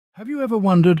Have you ever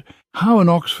wondered how an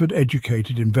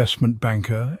Oxford-educated investment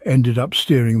banker ended up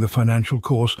steering the financial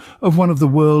course of one of the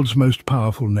world's most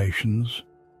powerful nations?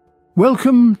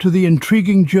 Welcome to the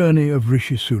intriguing journey of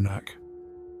Rishi Sunak.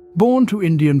 Born to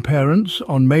Indian parents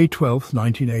on May 12,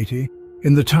 1980,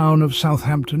 in the town of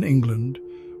Southampton, England,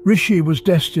 Rishi was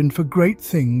destined for great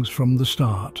things from the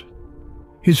start.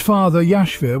 His father,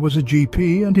 Yashvir, was a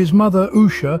GP and his mother,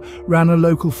 Usha, ran a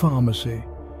local pharmacy.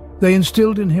 They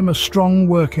instilled in him a strong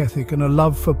work ethic and a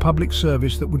love for public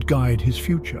service that would guide his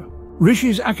future.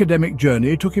 Rishi's academic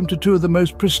journey took him to two of the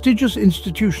most prestigious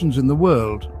institutions in the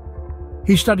world.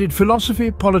 He studied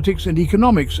philosophy, politics and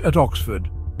economics at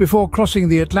Oxford, before crossing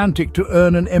the Atlantic to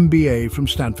earn an MBA from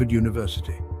Stanford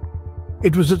University.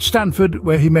 It was at Stanford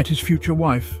where he met his future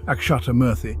wife, Akshata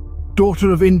Murthy, daughter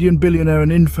of Indian billionaire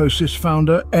and Infosys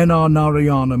founder N.R.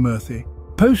 Narayana Murthy.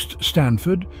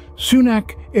 Post-Stanford,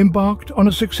 Sunak embarked on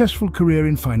a successful career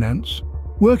in finance,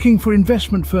 working for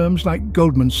investment firms like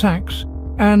Goldman Sachs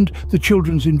and the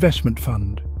Children's Investment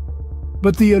Fund.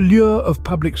 But the allure of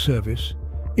public service,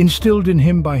 instilled in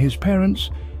him by his parents,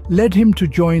 led him to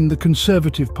join the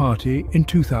Conservative Party in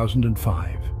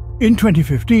 2005. In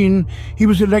 2015, he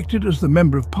was elected as the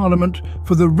Member of Parliament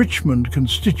for the Richmond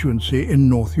constituency in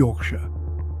North Yorkshire.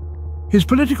 His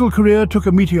political career took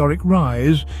a meteoric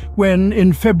rise when,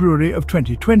 in February of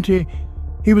 2020,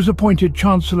 he was appointed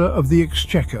Chancellor of the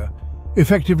Exchequer,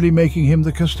 effectively making him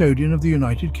the custodian of the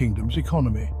United Kingdom's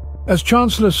economy. As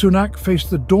Chancellor, Sunak faced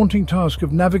the daunting task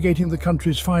of navigating the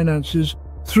country's finances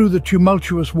through the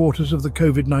tumultuous waters of the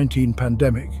COVID-19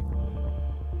 pandemic.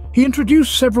 He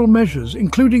introduced several measures,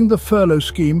 including the furlough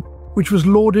scheme, which was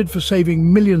lauded for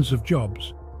saving millions of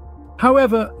jobs.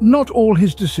 However, not all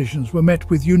his decisions were met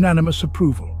with unanimous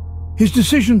approval. His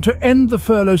decision to end the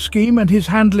furlough scheme and his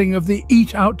handling of the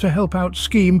Eat Out to Help Out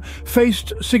scheme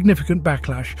faced significant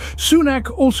backlash. Sunak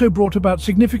also brought about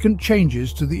significant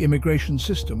changes to the immigration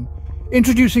system,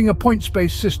 introducing a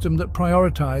points-based system that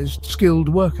prioritized skilled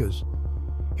workers.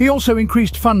 He also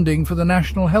increased funding for the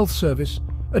National Health Service,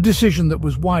 a decision that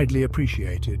was widely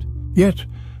appreciated. Yet,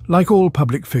 like all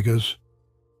public figures,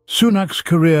 Sunak's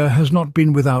career has not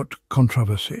been without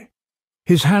controversy.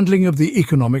 His handling of the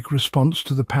economic response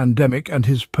to the pandemic and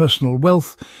his personal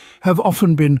wealth have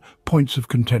often been points of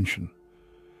contention.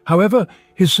 However,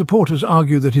 his supporters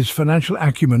argue that his financial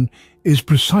acumen is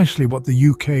precisely what the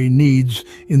UK needs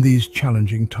in these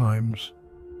challenging times.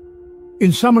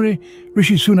 In summary,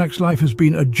 Rishi Sunak's life has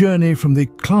been a journey from the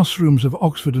classrooms of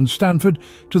Oxford and Stanford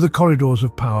to the corridors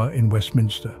of power in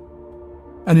Westminster.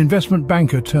 An investment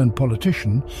banker turned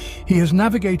politician, he has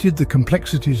navigated the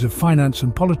complexities of finance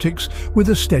and politics with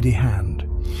a steady hand.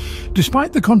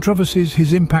 Despite the controversies,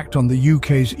 his impact on the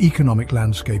UK's economic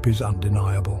landscape is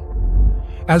undeniable.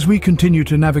 As we continue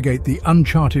to navigate the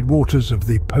uncharted waters of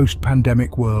the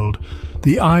post-pandemic world,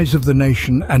 the eyes of the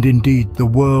nation and indeed the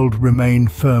world remain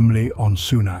firmly on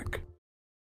Sunak.